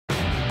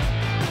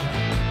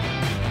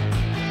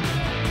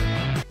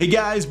Hey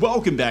guys,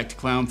 welcome back to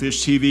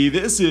Clownfish TV.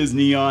 This is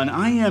Neon.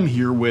 I am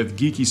here with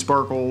Geeky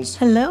Sparkles.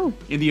 Hello.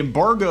 And the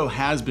embargo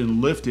has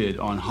been lifted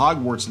on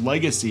Hogwarts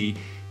Legacy,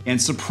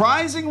 and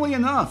surprisingly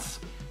enough,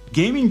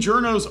 Gaming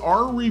Journos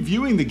are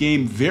reviewing the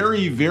game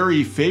very,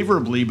 very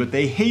favorably, but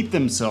they hate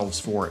themselves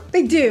for it.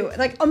 They do.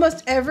 Like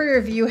almost every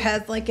review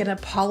has like an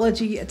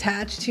apology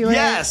attached to it.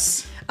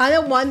 Yes. I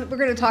know one we're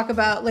going to talk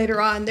about later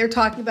on. They're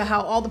talking about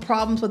how all the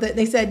problems with it.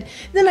 They said,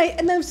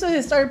 then so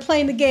I started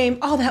playing the game.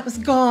 Oh, that was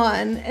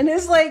gone. And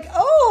it's like,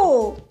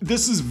 oh.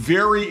 This is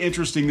very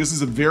interesting. This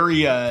is a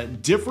very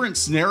different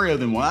scenario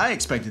than what I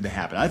expected to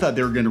happen. I thought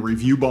they were going to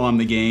review bomb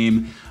the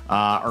game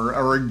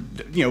or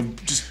you know,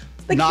 just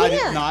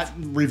not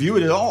review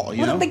it at all.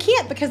 You know? They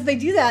can't, because if they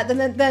do that,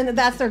 then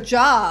that's their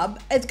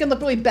job. It's going to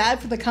look really bad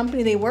for the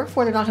company they work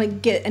for. They're not going to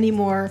get any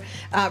more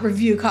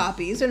review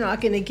copies. They're not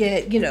going to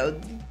get, you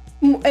know,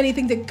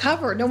 anything to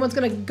cover. No one's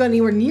going to go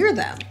anywhere near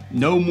them.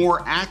 No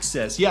more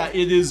access. Yeah,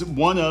 it is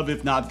one of,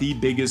 if not the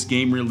biggest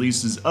game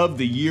releases of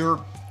the year,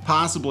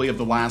 possibly of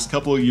the last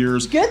couple of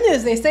years. Good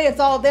news, they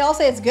all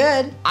say it's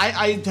good.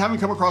 I haven't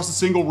come across a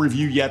single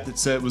review yet that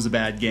said it was a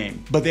bad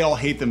game, but they all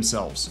hate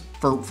themselves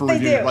for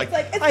reviewing it. Like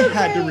I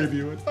had to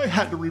review it. I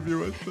had to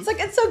review it. It's like,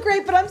 it's so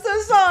great, but I'm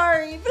so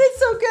sorry. But it's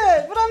so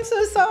good, but I'm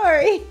so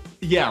sorry.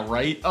 Yeah,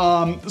 right.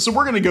 So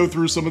we're gonna go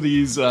through some of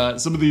these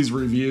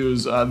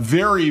reviews.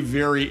 Very,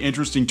 very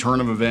interesting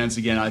turn of events.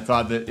 Again, I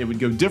thought that it would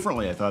go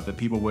differently. I thought that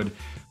people would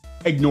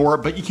ignore it,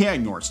 but you can't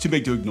ignore it. It's too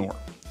big to ignore.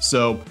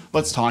 So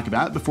let's talk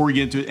about it. Before we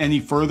get into it any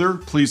further,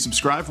 please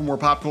subscribe for more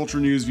pop culture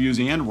news, views,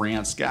 and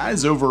rants.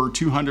 Guys, over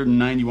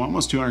 291,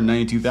 almost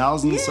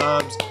 292,000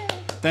 subs.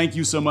 Thank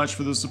you so much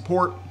for the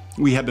support.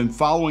 We have been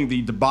following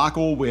the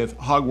debacle with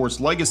Hogwarts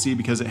Legacy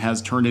because it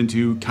has turned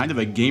into kind of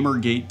a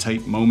Gamergate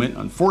type moment,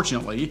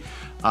 unfortunately,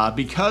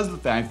 because of the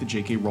fact that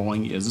J.K.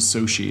 Rowling is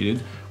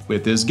associated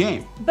with this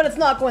game. But it's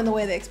not going the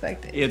way they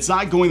expected. It's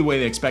not going the way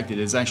they expected.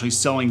 It's actually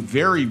selling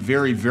very,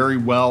 very, very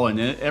well, and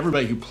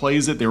everybody who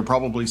plays it, they were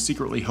probably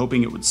secretly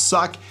hoping it would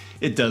suck.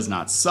 It does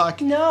not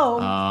suck.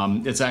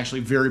 No. It's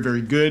actually very,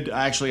 very good.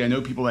 Actually, I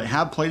know people that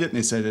have played it, and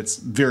they said it's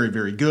very,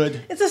 very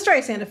good. It's a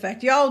Streisand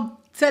effect. Y'all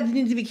said it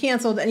needed to be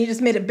canceled, and you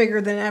just made it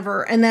bigger than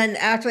ever. And then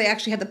after they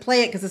actually had to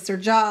play it because it's their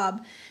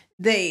job,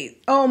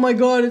 oh my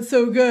God, it's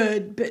so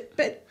good.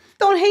 But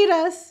don't hate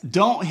us.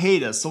 Don't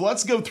hate us. So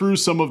let's go through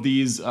some of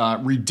these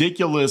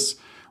ridiculous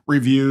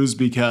reviews,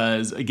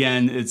 because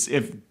again,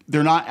 if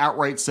they're not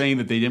outright saying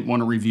that they didn't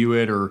want to review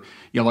it, or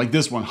like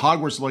this one,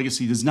 Hogwarts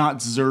Legacy does not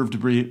deserve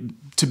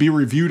to be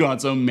reviewed on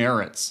its own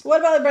merits.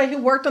 What about everybody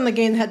who worked on the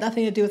game that had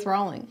nothing to do with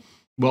Rowling?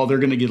 Well, they're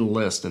going to get a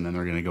list, and then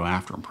they're going to go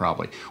after them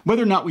probably.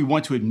 Whether or not we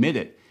want to admit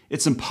it,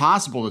 it's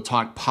impossible to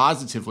talk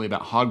positively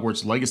about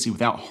Hogwarts Legacy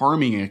without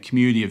harming a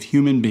community of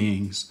human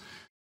beings.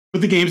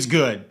 But the game's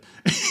good.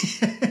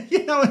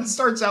 It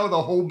starts out with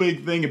a whole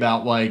big thing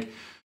about like,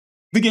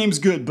 the game's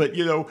good, but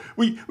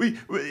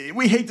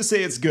we hate to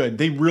say it's good.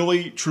 They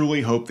really,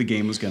 truly hope the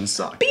game was going to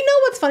suck. But you know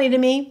what's funny to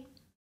me?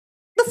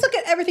 Let's look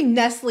at everything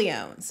Nestle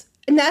owns.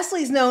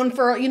 Nestle's known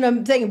for,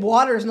 saying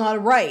water is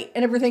not right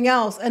and everything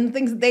else, and the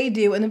things that they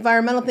do and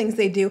environmental things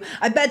they do.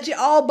 I bet you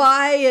all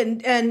buy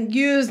and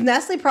use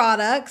Nestle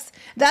products.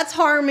 That's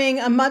harming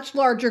a much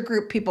larger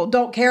group of people.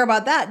 Don't care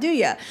about that, do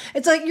you?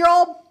 It's like you're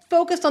all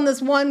focused on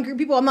this one group of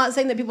people. I'm not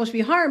saying that people should be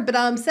harmed, but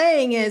all I'm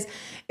saying is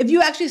if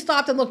you actually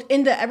stopped and looked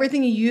into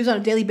everything you use on a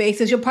daily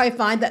basis, you'll probably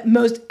find that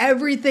most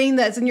everything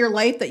that's in your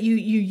life that you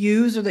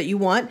use or that you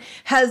want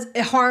has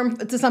a harm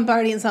to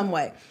somebody in some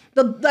way.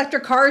 The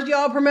electric cars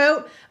y'all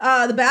promote,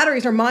 the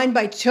batteries are mined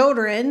by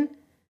children.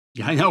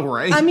 Yeah, I know,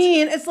 right? I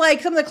mean, it's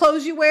like some of the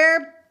clothes you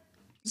wear,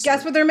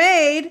 guess what they're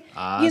made?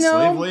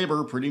 Slave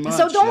labor, pretty much.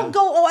 So don't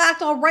go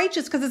act all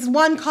righteous because it's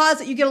one cause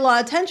that you get a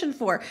lot of attention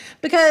for.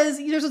 Because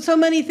there's so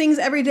many things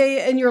every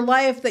day in your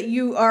life that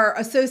you are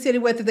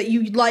associated with, or that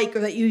you like, or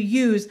that you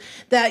use,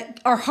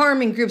 that are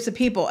harming groups of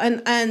people.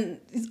 And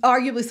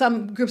arguably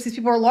some groups, these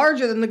people are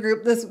larger than the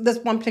group, this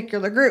one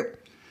particular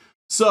group.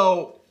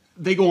 So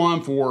they go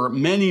on for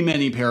many,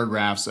 many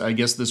paragraphs. I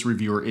guess this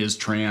reviewer is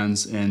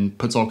trans and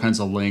puts all kinds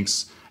of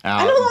links out.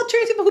 I know a lot of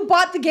trans people who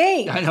bought the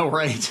game. I know,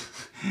 right?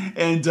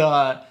 And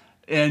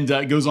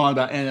goes on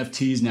about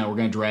NFTs now. We're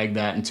going to drag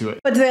that into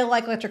it. But do they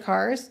like electric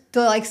cars?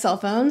 Do they like cell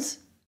phones?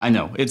 I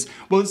know. This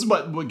is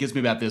what gets me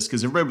about this,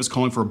 because everybody was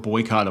calling for a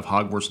boycott of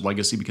Hogwarts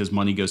Legacy because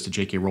money goes to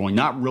J.K. Rowling,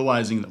 not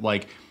realizing that,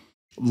 like,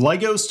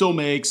 Lego still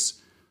makes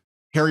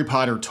Harry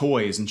Potter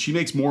toys, and she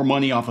makes more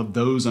money off of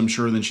those, I'm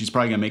sure, than she's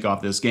probably going to make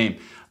off this game.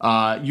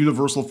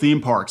 Universal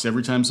theme parks.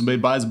 Every time somebody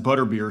buys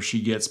butterbeer,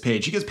 she gets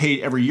paid. She gets paid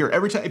every year.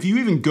 Every time, if you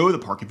even go to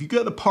the park, if you go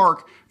to the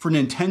park for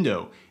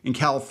Nintendo in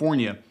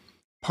California,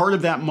 part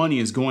of that money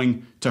is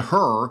going to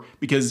her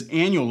because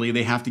annually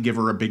they have to give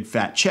her a big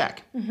fat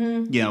check.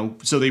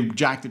 Mm-hmm. So they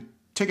jack the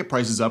ticket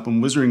prices up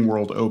when Wizarding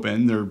World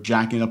opened. They're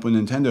jacking up when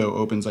Nintendo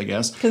opens, I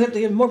guess. Because they have to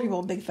give more people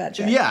a big fat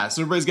check. Yeah,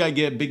 so everybody's got to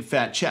get a big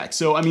fat check.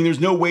 So, I mean, there's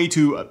no way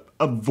to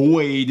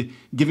avoid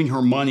giving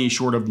her money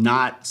short of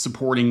not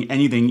supporting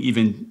anything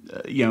even,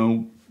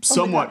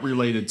 somewhat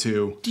related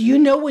to. Do you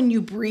know when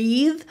you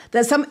breathe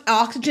that some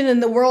oxygen in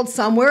the world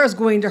somewhere is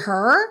going to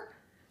her?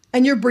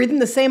 And you're breathing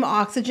the same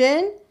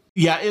oxygen?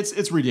 Yeah,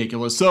 it's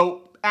ridiculous.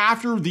 So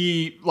after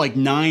the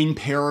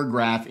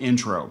 9-paragraph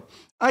intro,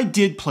 I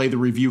did play the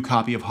review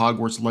copy of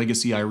Hogwarts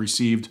Legacy I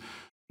received.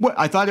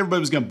 I thought everybody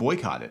was going to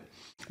boycott it.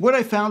 What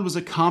I found was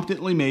a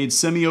competently made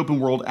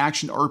semi-open world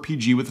action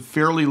RPG with a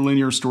fairly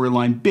linear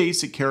storyline,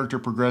 basic character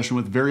progression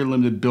with very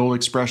limited build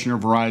expression or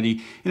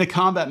variety, and a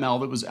combat model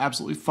that was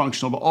absolutely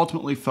functional but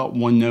ultimately felt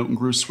one note and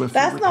grew swiftly.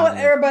 That's not what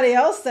everybody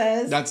else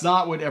says. That's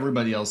not what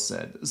everybody else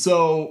said.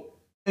 So...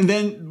 And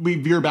then we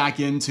veer back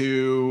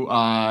into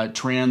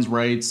trans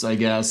rights, I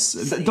guess.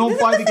 Don't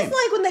buy the game. This is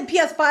like when the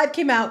PS5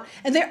 came out,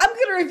 and I'm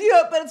going to review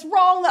it, but it's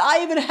wrong that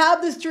I even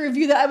have this to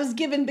review that I was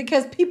given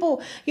because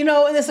people, in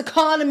this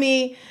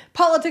economy,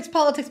 politics.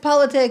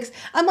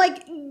 I'm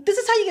like, this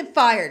is how you get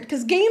fired.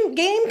 Because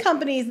game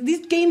companies,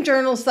 these game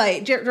journal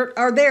sites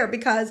are there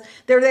because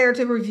they're there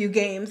to review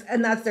games,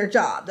 and that's their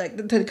job,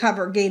 to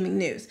cover gaming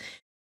news.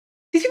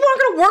 These people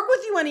aren't going to work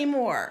with you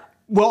anymore.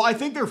 Well, I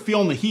think they're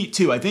feeling the heat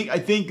too. I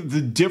think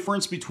the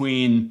difference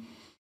between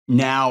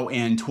now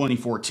and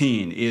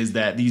 2014 is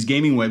that these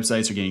gaming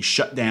websites are getting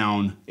shut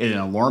down at an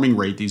alarming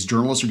rate. These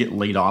journalists are getting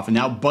laid off, and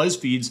now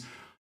BuzzFeed's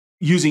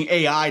using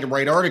AI to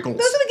write articles.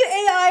 They're going to get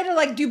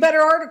AI to do better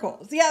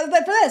articles. Yeah, for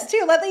this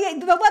too. They'll let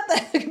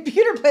the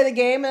computer play the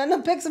game, and then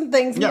they'll pick some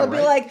things, and they'll be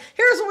like,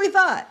 "Here's what we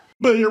thought."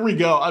 But here we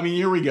go.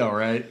 Here we go.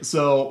 Right.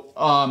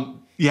 So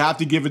you have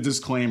to give a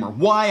disclaimer.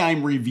 Why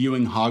I'm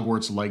reviewing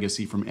Hogwarts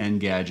Legacy from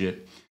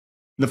Engadget.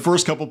 The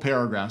first couple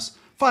paragraphs.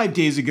 5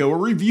 days ago, a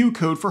review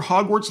code for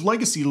Hogwarts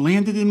Legacy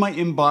landed in my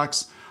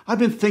inbox. I've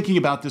been thinking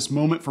about this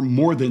moment for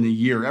more than a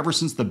year, ever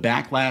since the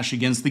backlash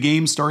against the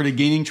game started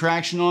gaining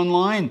traction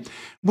online.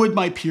 Would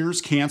my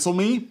peers cancel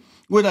me?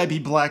 Would I be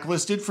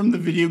blacklisted from the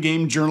video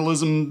game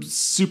journalism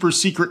super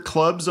secret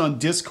clubs on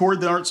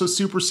Discord that aren't so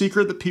super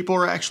secret that people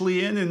are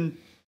actually in and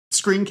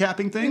screen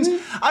capping things?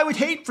 I would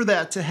hate for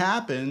that to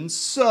happen.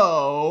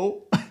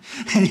 So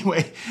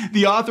anyway,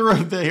 the author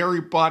of the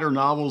Harry Potter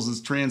novels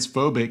is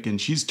transphobic, and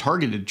she's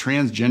targeted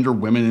transgender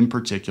women in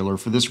particular.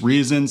 For this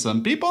reason,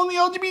 some people in the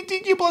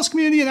LGBTQ plus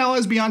community and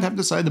allies beyond have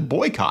decided to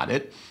boycott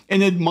it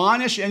and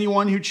admonish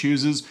anyone who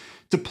chooses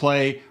to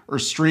play or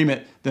stream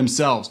it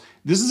themselves.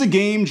 This is a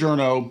game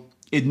journo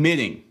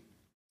admitting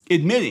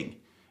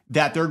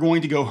that they're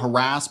going to go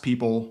harass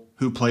people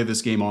who play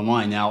this game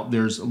online. Now,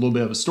 there's a little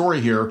bit of a story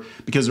here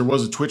because there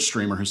was a Twitch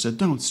streamer who said,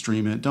 don't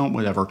stream it, don't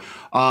whatever.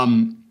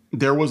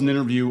 There was an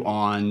interview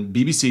on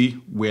BBC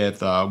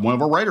with one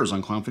of our writers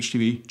on Clownfish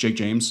TV, Jake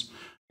James,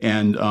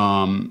 and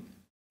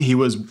he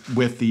was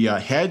with the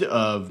head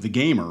of the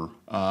gamer.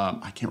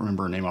 I can't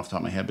remember her name off the top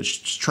of my head, but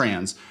she's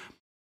trans.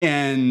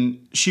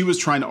 And she was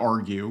trying to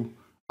argue,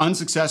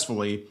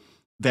 unsuccessfully,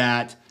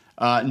 that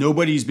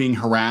nobody's being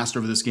harassed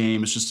over this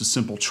game. It's just a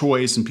simple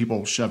choice, and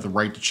people should have the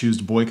right to choose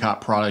to boycott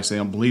products they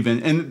don't believe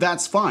in. And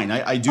that's fine.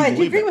 I do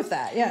agree with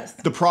that, yes.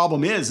 The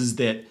problem is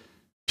that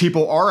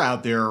people are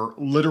out there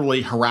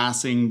literally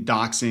harassing,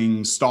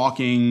 doxing,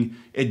 stalking,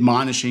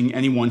 admonishing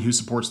anyone who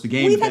supports the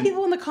game. We've had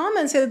people in the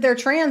comments say that they're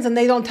trans and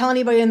they don't tell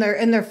anybody in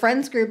their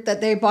friends group that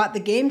they bought the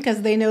game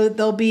because they know that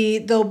they'll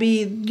be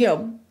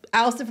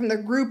ousted from their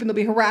group and they'll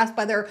be harassed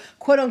by their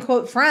quote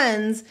unquote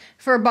friends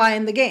for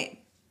buying the game.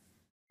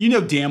 You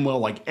know damn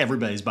well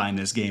everybody's buying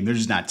this game. They're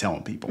just not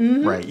telling people,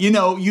 right? You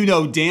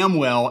know damn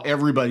well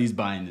everybody's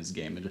buying this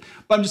game.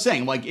 But I'm just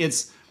saying,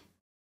 it's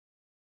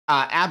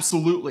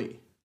absolutely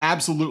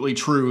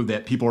true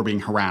that people are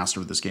being harassed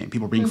over this game.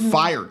 People are being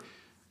fired.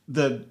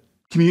 The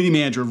community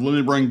manager of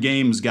Limited Run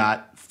Games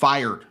got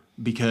fired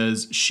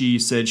because she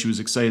said she was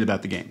excited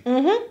about the game.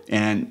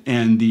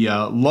 And the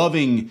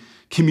loving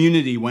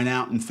community went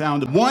out and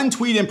found one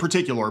tweet in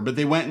particular, but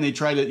they went and they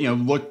tried to,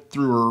 look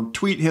through her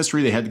tweet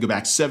history. They had to go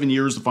back 7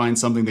 years to find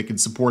something that could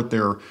support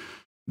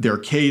their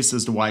case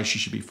as to why she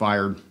should be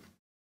fired.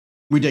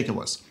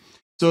 Ridiculous.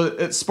 So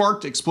it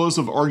sparked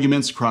explosive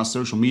arguments across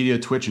social media,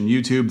 Twitch and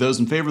YouTube. Those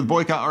in favor of the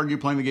boycott argue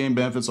playing the game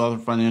benefits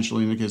author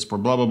financially in the case for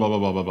blah, blah, blah, blah,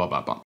 blah, blah, blah,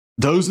 blah, blah.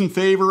 Those in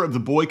favor of the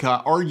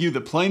boycott argue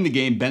that playing the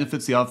game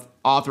benefits the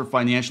author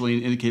financially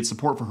and indicates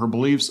support for her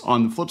beliefs.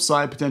 On the flip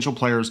side, potential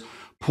players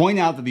point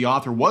out that the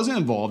author wasn't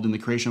involved in the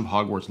creation of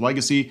Hogwarts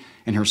Legacy,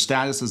 and her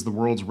status as the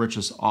world's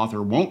richest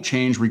author won't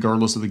change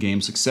regardless of the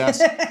game's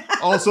success.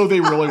 Also,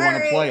 they really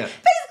want to play it.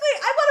 Basically,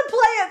 I want to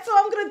play it, so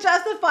I'm going to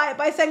justify it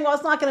by saying, well,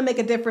 it's not going to make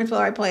a difference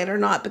whether I play it or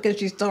not because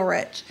she's still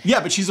rich. Yeah,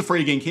 but she's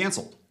afraid of getting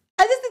canceled.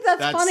 I just think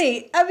that's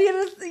funny. I mean,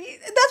 that's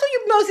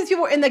what most of these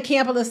people are in the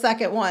camp of the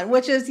second one,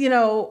 which is,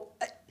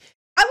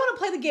 I want to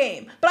play the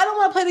game, but I don't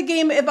want to play the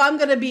game if I'm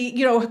going to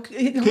be,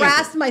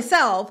 harassed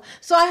myself.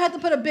 So I had to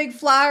put a big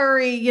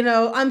flowery,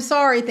 I'm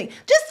sorry thing.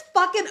 Just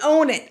fucking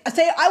own it. I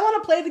say, I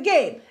want to play the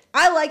game.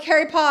 I like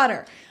Harry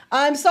Potter.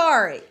 I'm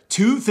sorry.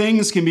 Two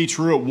things can be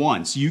true at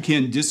once. You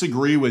can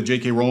disagree with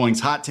J.K. Rowling's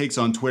hot takes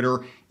on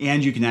Twitter,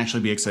 and you can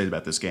actually be excited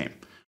about this game.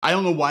 I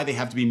don't know why they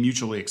have to be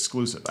mutually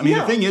exclusive. I mean,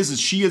 The thing is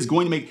she is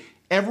going to make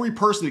every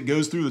person that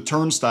goes through the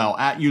turnstile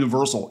at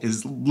Universal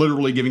is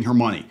literally giving her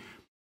money.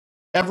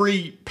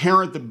 Every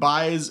parent that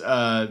buys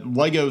a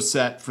Lego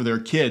set for their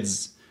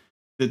kids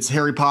that's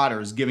Harry Potter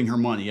is giving her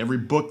money. Every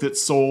book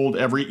that's sold,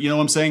 you know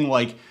what I'm saying?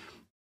 Like,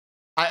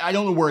 I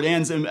don't know where it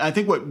ends. And I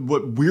think what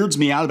weirds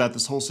me out about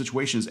this whole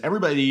situation is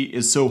everybody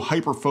is so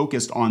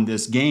hyper-focused on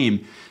this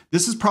game.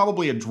 This is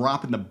probably a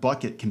drop in the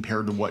bucket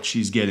compared to what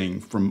she's getting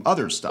from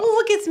other stuff. Well,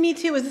 what gets me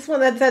too is this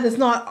one that said it's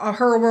not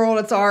her world,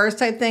 it's ours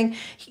type thing.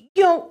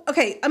 You know,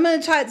 okay, I'm going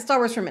to try Star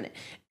Wars for a minute.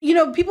 You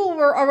know, people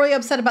were already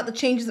upset about the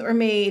changes that were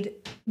made.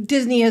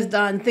 Disney has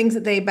done things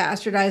that they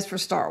bastardized for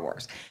Star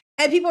Wars.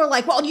 And people are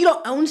like, well, you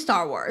don't own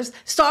Star Wars.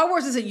 Star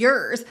Wars isn't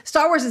yours.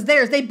 Star Wars is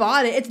theirs. They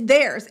bought it. It's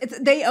theirs.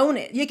 They own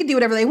it. You can do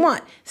whatever they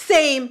want.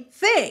 Same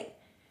thing.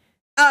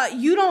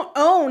 You don't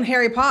own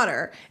Harry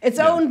Potter. It's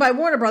owned by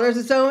Warner Brothers.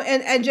 It's owned,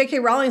 and J.K.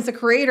 Rowling's the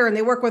creator, and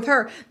they work with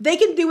her. They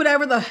can do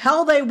whatever the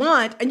hell they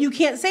want, and you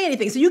can't say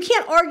anything. So you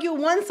can't argue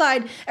on one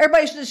side,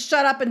 everybody should just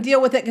shut up and deal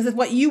with it because it's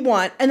what you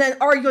want, and then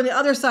argue on the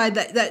other side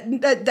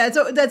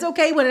that's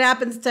okay when it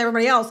happens to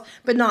everybody else,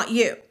 but not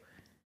you.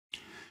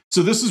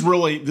 So this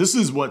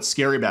is what's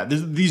scary about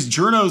it. These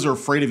journos are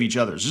afraid of each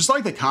other. It's just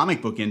like the comic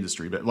book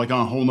industry, but like on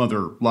a whole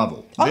nother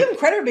level. I'll give them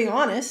credit for being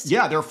honest.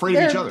 Yeah, they're afraid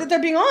of each other.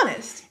 They're being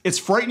honest. It's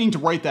frightening to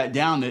write that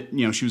down that,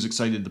 you know, she was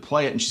excited to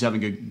play it and she's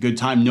having a good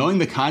time knowing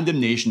the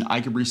condemnation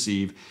I could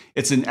receive.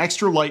 It's an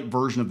extra light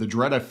version of the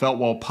dread I felt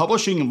while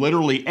publishing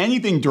literally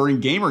anything during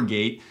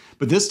Gamergate,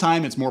 but this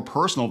time it's more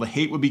personal. The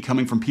hate would be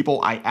coming from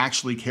people I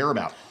actually care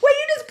about. Wait,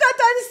 you just got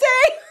done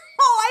saying,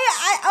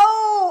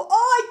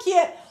 I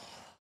can't.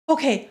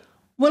 Okay,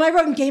 when I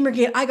wrote in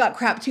Gamergate, I got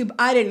crap too, but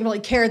I didn't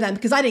really care then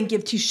because I didn't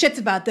give two shits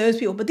about those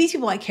people. But these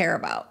people I care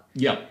about.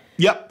 Yep.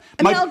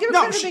 I mean, I'll give her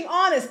credit for being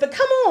honest, but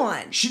come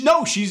on.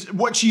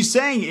 What she's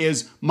saying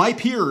is my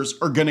peers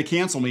are going to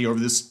cancel me over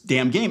this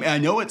damn game. And I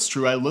know it's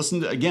true. I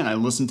listened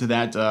to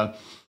that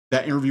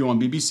interview on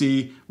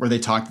BBC where they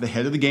talked to the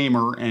head of the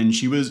gamer, and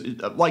she was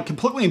like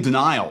completely in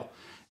denial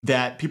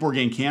that people are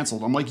getting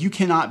canceled. I'm like, you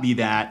cannot be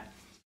that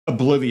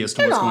oblivious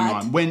to what's going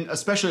on when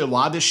especially a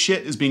lot of this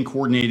shit is being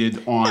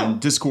coordinated on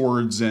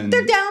Discords, and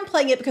they're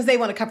downplaying it because they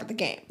want to cover the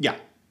game. Yeah.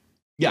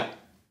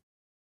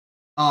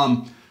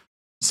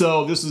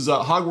 So this is a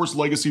Hogwarts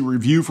Legacy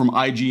review from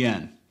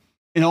IGN.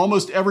 In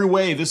almost every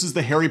way, this is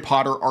the Harry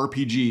Potter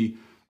RPG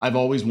I've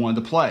always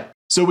wanted to play.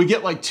 So we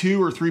get like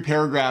 2 or 3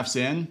 paragraphs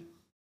in,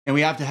 and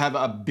we have to have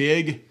a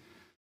big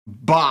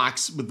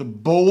box with the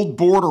bold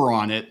border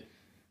on it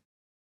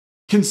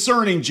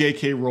concerning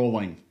J.K.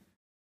 Rowling.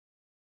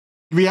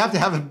 We have to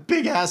have a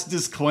big-ass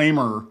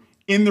disclaimer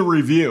in the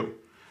review.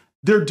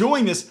 They're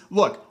doing this.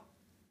 Look,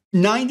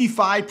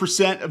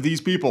 95% of these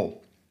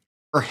people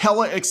are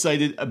hella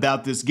excited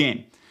about this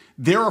game.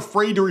 They're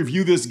afraid to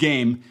review this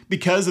game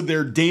because of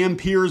their damn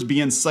peers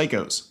being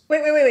psychos. Wait.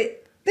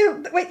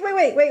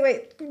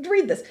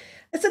 Read this.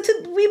 It said,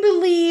 we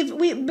believe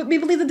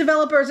the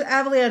developers at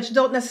Avalanche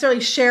don't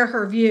necessarily share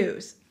her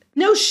views.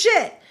 No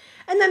shit.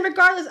 And then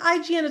regardless,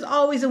 IGN is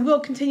always and will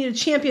continue to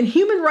champion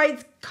human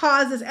rights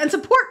causes and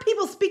support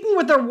people speaking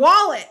with their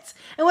wallets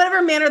in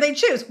whatever manner they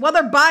choose while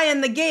they're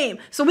buying the game.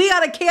 So we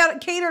got to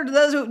cater to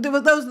those with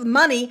the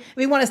money.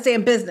 We want to stay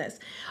in business.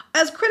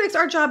 As critics,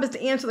 our job is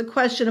to answer the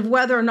question of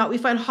whether or not we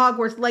find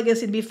Hogwarts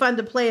Legacy to be fun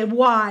to play and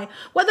why.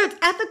 Whether it's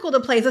ethical to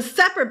play is a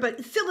separate, but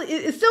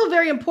it's still a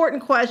very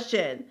important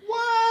question.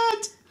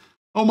 What?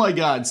 Oh my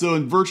God. So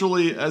in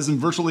virtually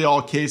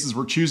all cases,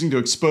 we're choosing to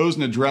expose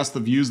and address the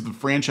views of the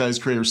franchise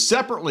creators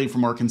separately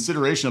from our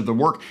consideration of the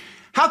work.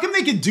 How come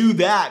they could do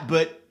that,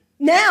 but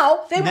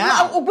now,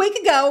 a week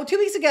ago, 2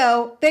 weeks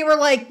ago, they were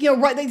like, you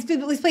know, these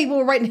people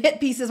were writing hit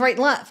pieces right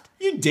and left.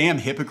 You damn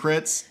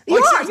hypocrites. You're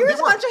a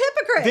bunch of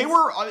hypocrites. They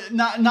were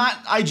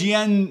not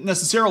IGN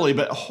necessarily,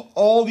 but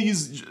all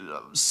these,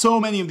 so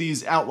many of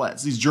these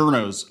outlets, these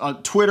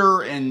journos,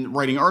 Twitter and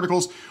writing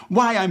articles,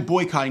 why I'm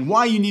boycotting,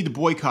 why you need to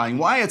boycotting,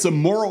 why it's a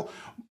moral,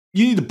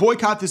 you need to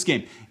boycott this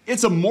game.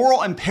 It's a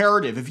moral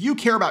imperative. If you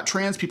care about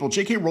trans people,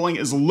 J.K. Rowling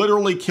is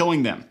literally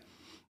killing them.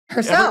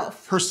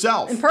 Herself.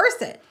 In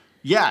person.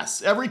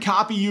 Yes, every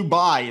copy you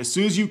buy, as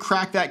soon as you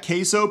crack that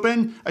case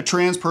open, a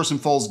trans person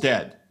falls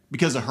dead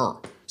because of her.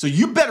 So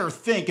you better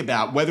think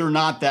about whether or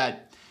not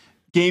that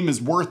game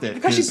is worth it.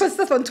 Because she puts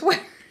stuff on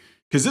Twitter.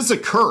 Because it's a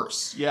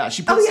curse. Yeah,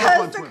 she puts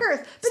stuff on Twitter.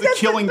 Curse. It's a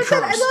killing curse.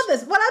 I love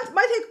this.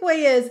 My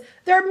takeaway is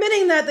they're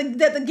admitting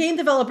that the game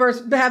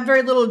developers have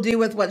very little to do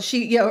with what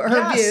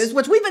her views,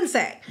 which we've been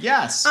saying.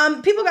 Yes.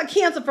 People got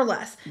canceled for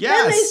less. Yes.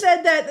 Then they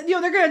said that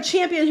they're going to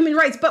champion human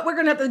rights, but we're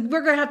going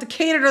to have to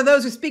cater to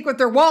those who speak with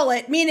their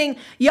wallet. Meaning,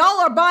 y'all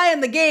are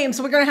buying the game,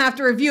 so we're going to have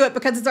to review it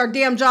because it's our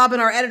damn job,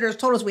 and our editors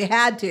told us we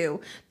had to.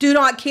 Do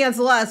not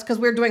cancel us because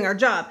we're doing our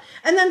job.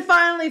 And then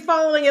finally,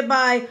 following it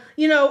by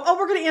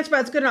we're going to answer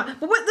about it's good or not.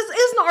 But this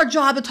isn't our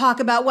job to talk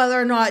about whether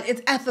or not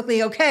it's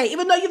ethically okay,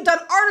 even though you've done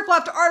article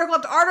after article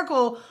after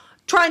article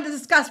trying to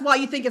discuss why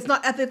you think it's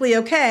not ethically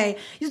okay.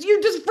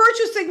 You're just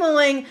virtue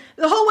signaling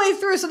the whole way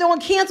through so no one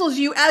cancels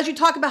you as you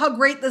talk about how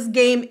great this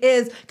game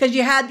is because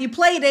you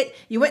played it,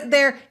 you went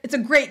there, it's a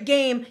great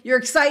game, you're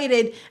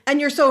excited,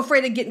 and you're so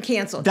afraid of getting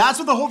canceled. That's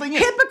what the whole thing is.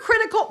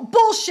 Hypocritical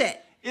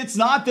bullshit. it's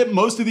not that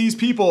most of these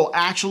people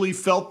actually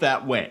felt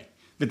that way.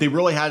 That they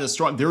really had a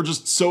strong, they're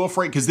just so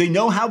afraid because they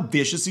know how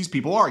vicious these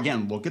people are.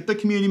 Again, look at the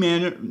community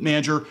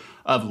manager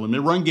of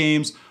Limited Run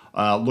Games.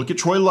 Look at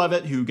Troy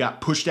Levitt, who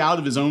got pushed out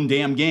of his own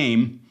damn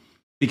game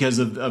because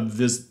of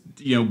this,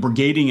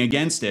 brigading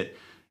against it.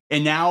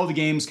 And now the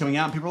game's coming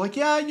out and people are like,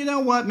 yeah, you know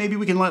what? Maybe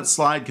we can let it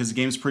slide because the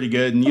game's pretty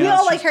good. And, we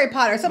all like Harry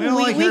Potter. Something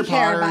we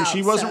care about. And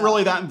she wasn't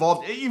really that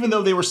involved, even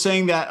though they were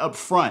saying that up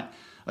front.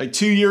 Like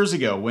 2 years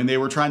ago when they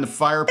were trying to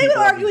fire people. They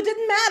would argue it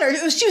didn't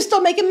matter. She was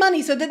still making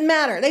money, so it didn't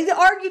matter. They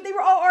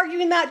were all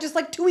arguing that just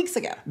like 2 weeks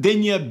ago.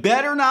 Then you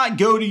better not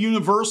go to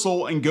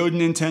Universal and go to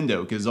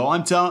Nintendo, because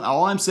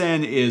all I'm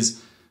saying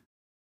is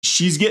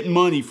she's getting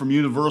money from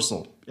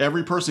Universal.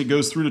 Every person that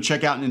goes through to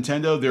check out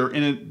Nintendo, they're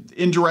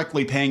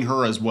indirectly paying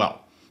her as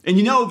well. And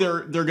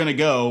they're going to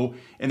go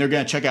and they're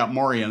going to check out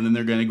Mario, and then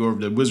they're going to go over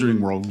to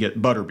Wizarding World and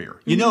get butterbeer.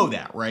 You know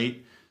that,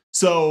 right?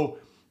 So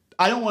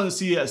I don't want to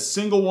see a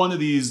single one of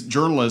these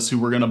journalists who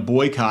were going to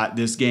boycott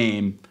this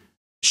game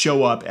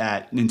show up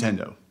at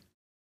Nintendo.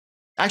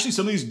 Actually,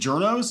 some of these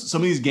journos,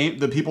 some of these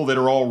the people that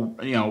are all,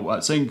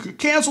 saying,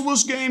 cancel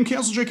this game,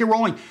 cancel J.K.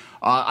 Rowling.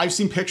 I've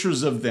seen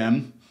pictures of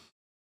them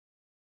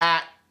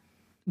at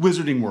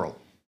Wizarding World.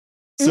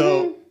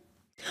 So,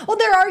 well,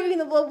 they're arguing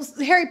that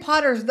Harry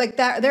Potter's like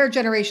that their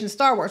generation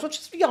Star Wars, which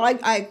is I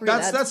agree.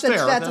 That's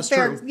fair. That's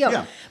fair. True.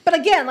 Yeah. But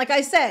again, like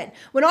I said,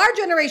 when our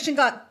generation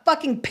got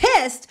fucking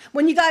pissed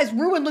when you guys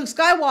ruined Luke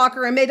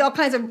Skywalker and made all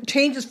kinds of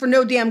changes for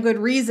no damn good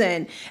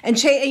reason and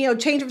changed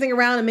everything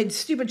around and made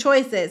stupid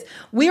choices,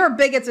 we were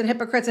bigots and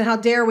hypocrites and how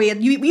dare we?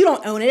 You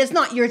don't own it. It's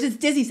not yours. It's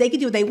Disney's. They can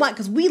do what they want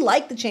because we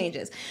like the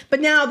changes.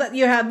 But now that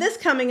you have this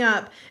coming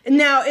up, and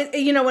now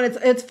when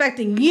it's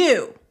affecting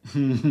you.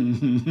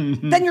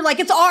 Then you're like,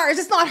 it's ours.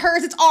 It's not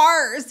hers. It's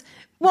ours.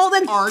 Well,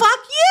 then fuck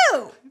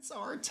you. It's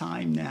our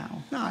time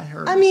now, not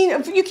hers. I mean, we'll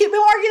argue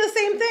the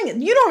same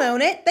thing. You don't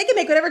own it. They can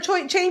make whatever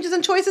changes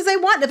and choices they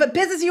want. And if it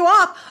pisses you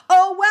off,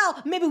 oh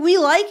well, maybe we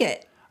like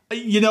it.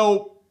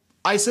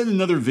 I said in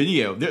another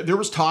video, there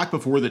was talk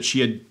before that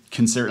she had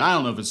considered, I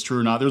don't know if it's true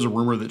or not, there's a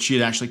rumor that she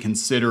had actually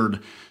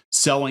considered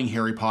selling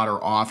Harry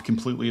Potter off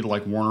completely to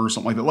like Warner or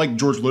something like that, like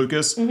George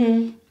Lucas.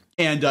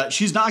 And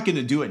she's not going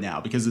to do it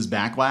now because of this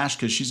backlash,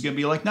 because she's going to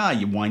be like, nah,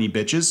 you whiny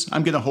bitches.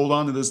 I'm going to hold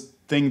on to this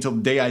thing until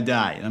the day I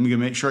die. And I'm going to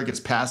make sure it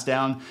gets passed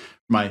down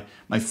my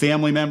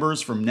family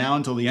members from now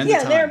until the end of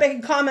time. Yeah, they were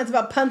making comments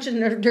about punching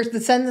their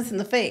descendants in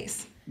the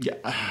face. Yeah.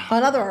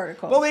 Another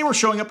article. Well, they were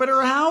showing up at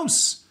her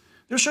house.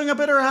 They're showing up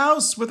at her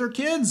house with her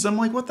kids. I'm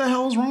like, what the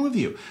hell is wrong with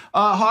you?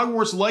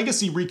 Hogwarts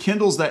Legacy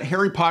rekindles that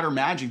Harry Potter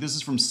magic. This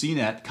is from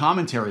CNET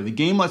commentary. The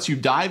game lets you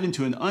dive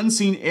into an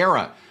unseen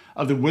era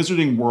of the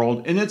Wizarding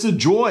World, and it's a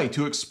joy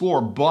to explore,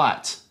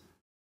 but,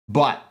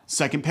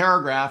 second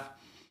paragraph,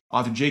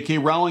 author J.K.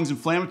 Rowling's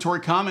inflammatory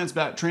comments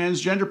about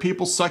transgender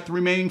people sucked the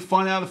remaining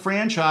fun out of the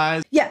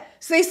franchise. Yeah,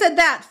 so they said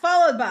that,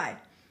 followed by,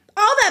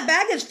 all that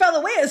baggage fell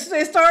away as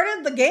they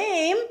started the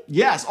game.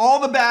 Yes,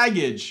 all the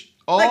baggage.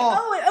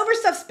 It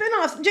overstuffed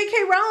spinoffs. J.K.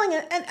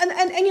 Rowling,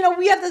 and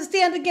we have to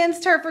stand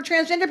against her for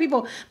transgender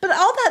people. But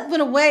all that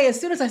went away as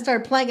soon as I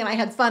started playing and I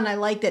had fun and I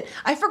liked it.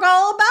 I forgot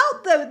all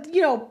about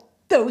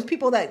those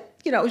people that,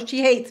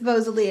 she hates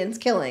supposedly and is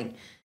killing.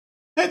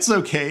 It's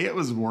okay. It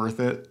was worth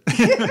it.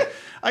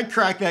 I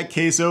cracked that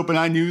case open.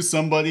 I knew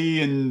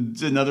somebody in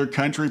another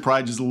country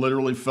probably just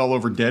literally fell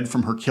over dead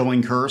from her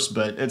killing curse,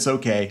 but it's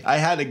okay. I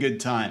had a good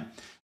time.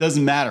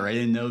 Doesn't matter. I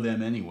didn't know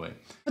them anyway.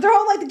 But they're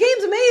all like, the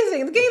game's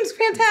amazing. The game's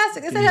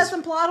fantastic. It has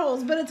some plot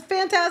holes, but it's a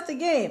fantastic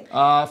game.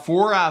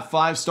 4 out of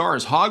 5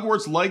 stars.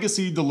 Hogwarts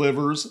Legacy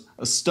delivers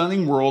a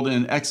stunning world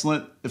and an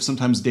excellent, if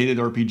sometimes dated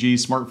RPG,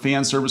 smart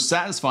fan service,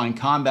 satisfying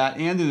combat,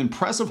 and an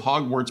impressive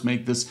Hogwarts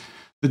make this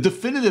the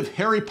definitive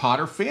Harry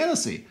Potter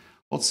fantasy.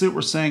 Let's see what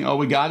we're saying. Oh,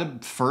 we got a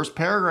first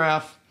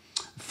paragraph.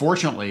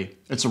 Fortunately,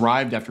 it's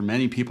arrived after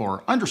many people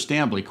are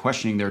understandably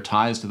questioning their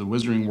ties to the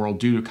Wizarding World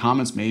due to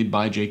comments made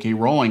by J.K.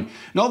 Rowling.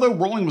 And although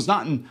Rowling was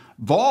not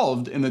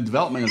involved in the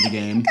development of the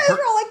game,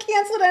 Rowling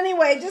canceled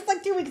anyway, just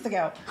like 2 weeks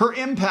ago. Her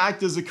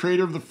impact as the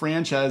creator of the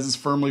franchise is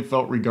firmly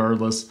felt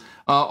regardless.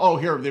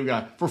 Here we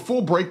go. For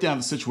full breakdown of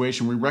the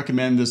situation, we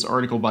recommend this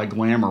article by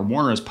Glamour.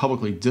 Warner has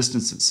publicly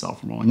distanced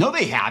itself from Rowling. No,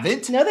 they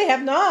haven't. No, they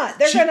have not.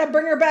 They're going to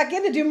bring her back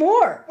in to do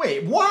more.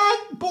 Wait,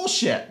 what?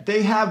 Bullshit.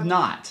 They have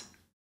not.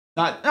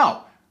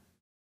 No.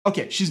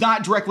 Okay, she's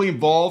not directly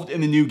involved in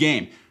the new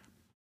game.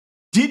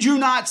 Did you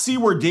not see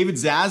where David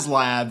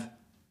Zaslav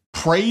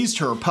praised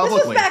her publicly?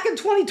 This was back in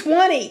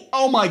 2020.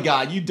 Oh my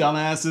God, you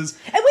dumbasses.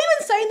 And we've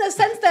been saying this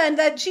since then,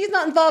 that she's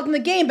not involved in the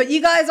game, but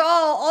you guys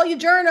all you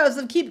journos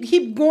have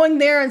keep going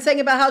there and saying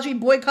about how she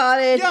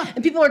boycotted,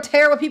 and people are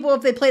terrible people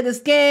if they play this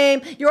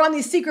game. You're on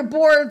these secret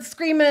boards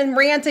screaming and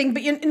ranting,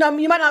 but you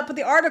might not put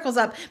the articles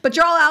up, but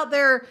you're all out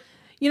there,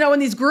 in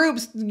these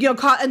groups, and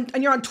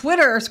you're on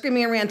Twitter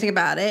screaming and ranting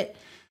about it.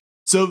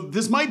 So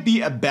this might be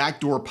a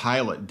backdoor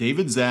pilot.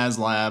 David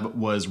Zaslav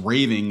was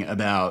raving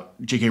about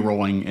J.K.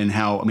 Rowling and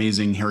how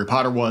amazing Harry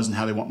Potter was and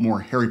how they want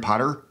more Harry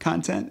Potter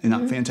content and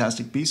not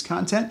Fantastic Beasts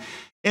content.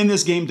 And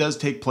this game does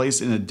take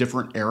place in a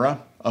different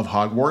era of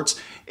Hogwarts.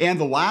 And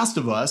The Last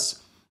of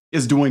Us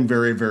is doing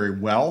very, very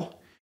well.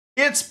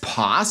 It's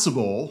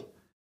possible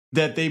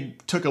that they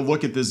took a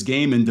look at this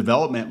game in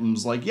development and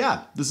was like,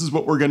 yeah, this is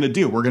what we're going to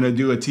do. We're going to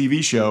do a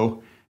TV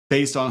show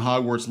based on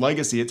Hogwarts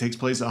Legacy. It takes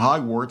place at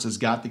Hogwarts. It's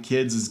got the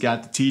kids, it's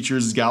got the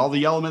teachers, it's got all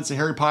the elements of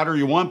Harry Potter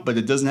you want, but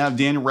it doesn't have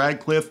Daniel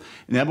Radcliffe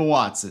and Emma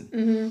Watson.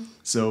 Mm-hmm.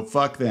 So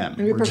fuck them.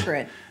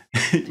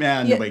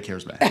 Man, yeah. Nobody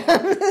cares about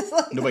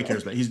it. Nobody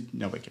cares about it.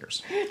 Nobody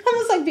cares. I'm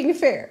just like being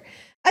fair.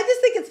 I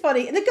just think it's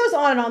funny, and it goes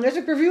on and on. There's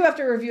like review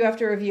after review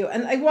after review,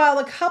 and like, while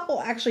a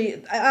couple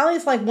actually, I only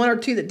like one or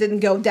two that didn't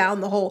go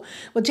down the whole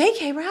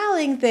J.K.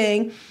 Rowling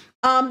thing.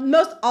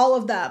 Most all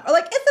of them are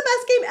like, it's the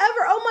best game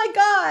ever. Oh my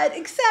god!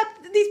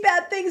 Except these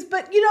bad things,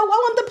 but you know, I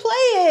want them to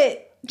play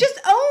it. Just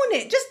own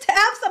it. Just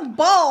have some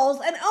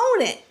balls and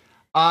own it.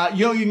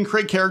 You can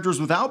create characters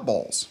without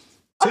balls.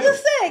 Too. I'm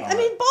just saying. I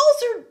mean,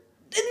 balls are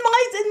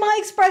in my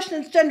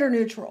expression, it's gender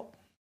neutral.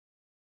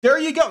 There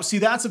you go. See,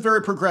 that's a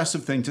very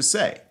progressive thing to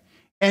say.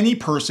 Any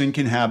person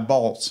can have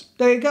balls.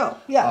 There you go.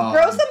 Yeah.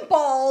 Grow some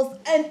balls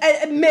and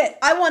admit,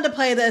 I wanted to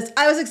play this.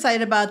 I was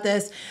excited about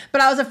this,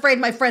 but I was afraid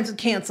my friends would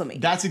cancel me.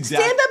 That's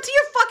exactly. Stand up to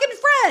your fucking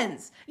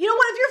friends. You know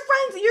what? If your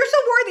friends, you're so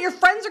worried that your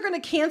friends are going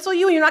to cancel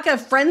you and you're not going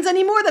to have friends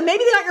anymore, then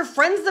maybe they're not your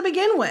friends to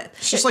begin with.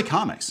 It's just like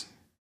comics.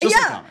 Because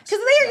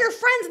they are your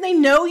friends and they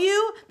know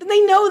you, then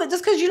they know that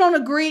just because you don't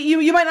agree,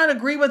 you might not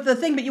agree with the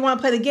thing, but you want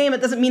to play the game,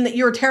 it doesn't mean that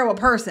you're a terrible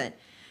person.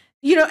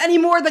 You know, any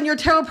more than you're a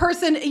terrible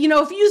person, you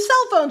know, if you use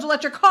cell phones or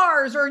electric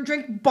cars or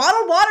drink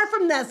bottled water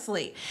from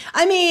Nestle.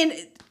 I mean,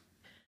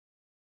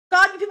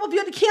 God, you people, if you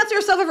had to cancel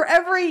yourself over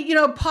every, you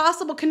know,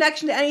 possible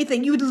connection to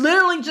anything, you would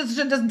literally just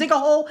dig a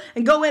hole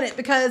and go in it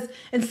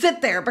and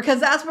sit there because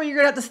that's where you're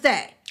going to have to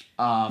stay.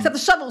 Except the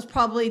shovel's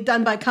probably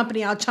done by a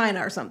company out of China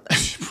or something.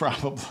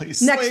 Probably.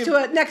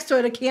 Next to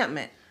an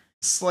encampment.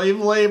 Slave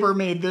labor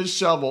made this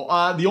shovel.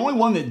 The only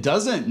one that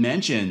doesn't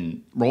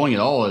mention rolling at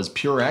all is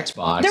Pure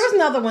Xbox. There was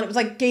another one. It was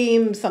like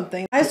game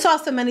something. I saw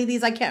so many of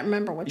these, I can't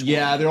remember which one.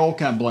 Yeah, they're all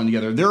kind of blend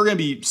together. There are going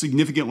to be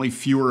significantly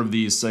fewer of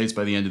these sites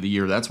by the end of the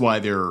year. That's why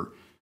they're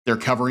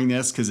covering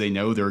this, because they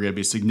know there are going to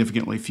be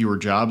significantly fewer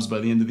jobs by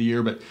the end of the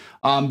year. But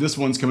this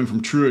one's coming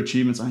from True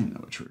Achievements. I don't even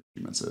know what True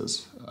Achievements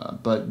is.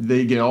 But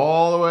they get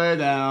all the way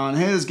down.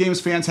 Hey, this game's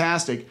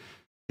fantastic.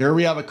 Here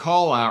we have a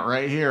call out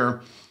right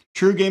here.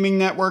 True Gaming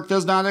Network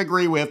does not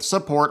agree with,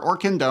 support, or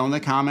condone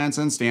the comments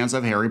and stance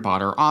of Harry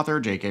Potter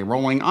author J.K.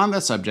 Rowling on the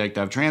subject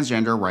of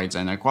transgender rights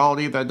and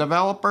equality. The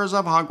developers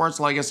of Hogwarts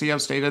Legacy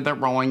have stated that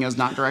Rowling is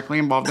not directly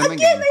involved in the game.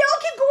 Again, they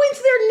all keep going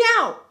to their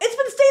now. It's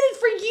been stated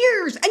for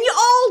years, and you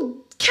all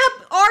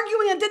kept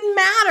arguing it didn't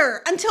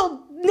matter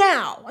until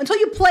now, until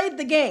you played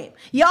the game.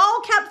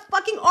 Y'all kept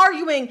fucking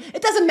arguing.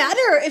 It doesn't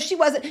matter if she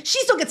wasn't. She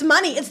still gets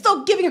money. It's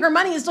still giving her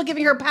money. It's still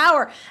giving her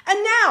power. And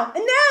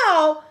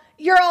now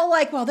you're all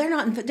like, well, they're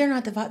not,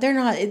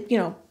 you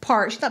know,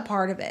 she's not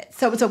part of it.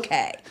 So it's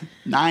okay.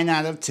 9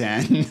 out of 10.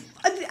 All the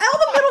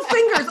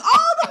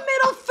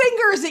middle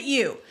fingers at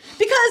you.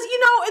 Because, you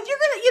know, if you're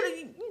going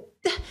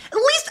to, at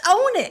least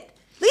own it.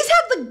 At least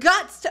have the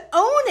guts to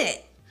own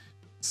it.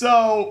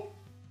 So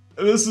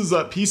this is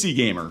a PC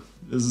Gamer.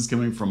 This is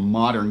coming from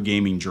Modern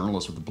Gaming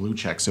Journalist with a blue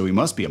check. So he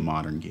must be a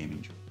modern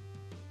gaming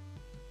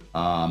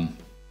journalist.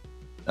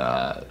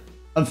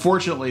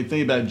 Unfortunately,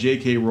 think about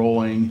J.K.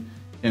 Rowling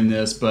in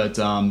this, but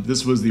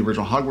this was the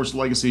original Hogwarts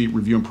Legacy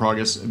review in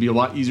progress. It'd be a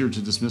lot easier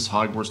to dismiss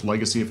Hogwarts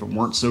Legacy if it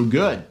weren't so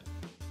good.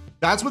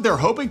 That's what they're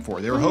hoping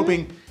for. They were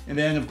hoping, and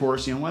then of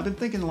course, you know, I've been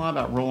thinking a lot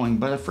about Rowling,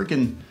 but I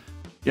freaking,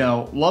 you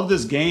know, love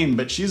this game,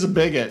 but she's a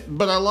bigot.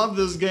 But I love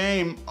this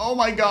game. Oh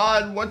my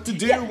God, what to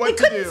do? Yeah, what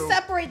to do? They couldn't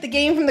separate the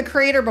game from the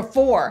creator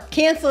before.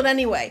 Cancel it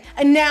anyway.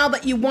 And now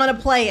that you want to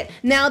play it,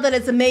 now that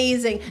it's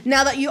amazing,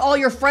 now that all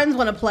your friends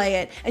want to play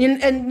it,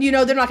 and you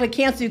know they're not going to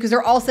cancel you because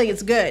they're all saying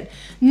it's good.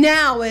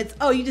 Now it's,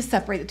 oh, you just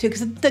separate the two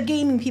because the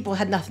gaming people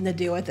had nothing to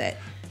do with it.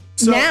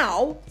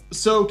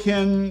 So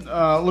can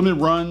Limited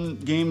Run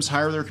Games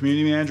hire their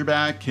community manager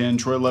back? Can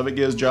Troy Levitt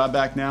get his job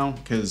back now?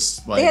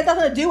 Because they had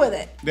nothing to do with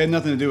it. They had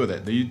nothing to do with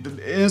it. The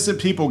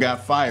innocent people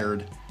got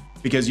fired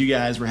because you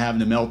guys were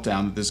having a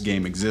meltdown that this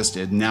game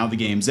existed. Now the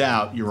game's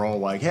out. You're all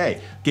like,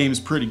 hey, game's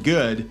pretty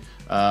good.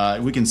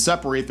 We can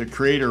separate the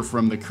creator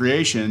from the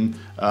creation.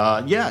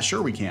 Yeah,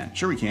 sure we can.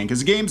 Sure we can, because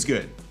the game's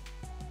good.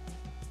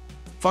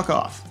 Fuck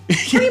off.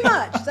 Pretty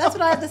much. That's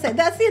what I have to say.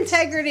 That's the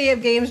integrity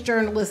of games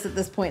journalists at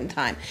this point in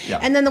time. Yeah.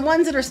 And then the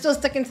ones that are still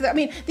sticking to their, I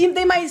mean,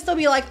 they might still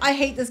be like, I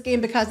hate this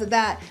game because of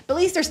that. But at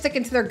least they're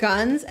sticking to their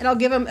guns. And I'll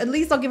give them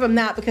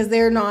that because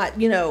they're not,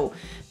 you know,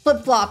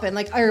 flip-flopping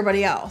like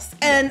everybody else.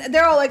 And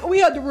they're all like, oh, we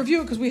had to review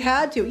it because we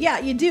had to. Yeah,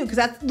 you do, because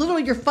that's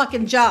literally your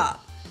fucking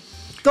job.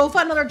 Go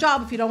find another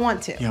job if you don't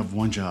want to. You have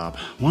one job,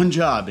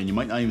 and you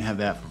might not even have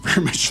that for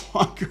very much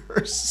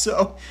longer.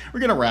 So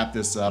we're going to wrap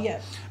this up. Yeah.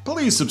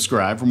 Please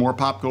subscribe for more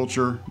pop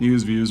culture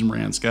news, views, and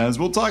rants, guys.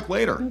 We'll talk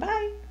later.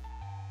 Bye.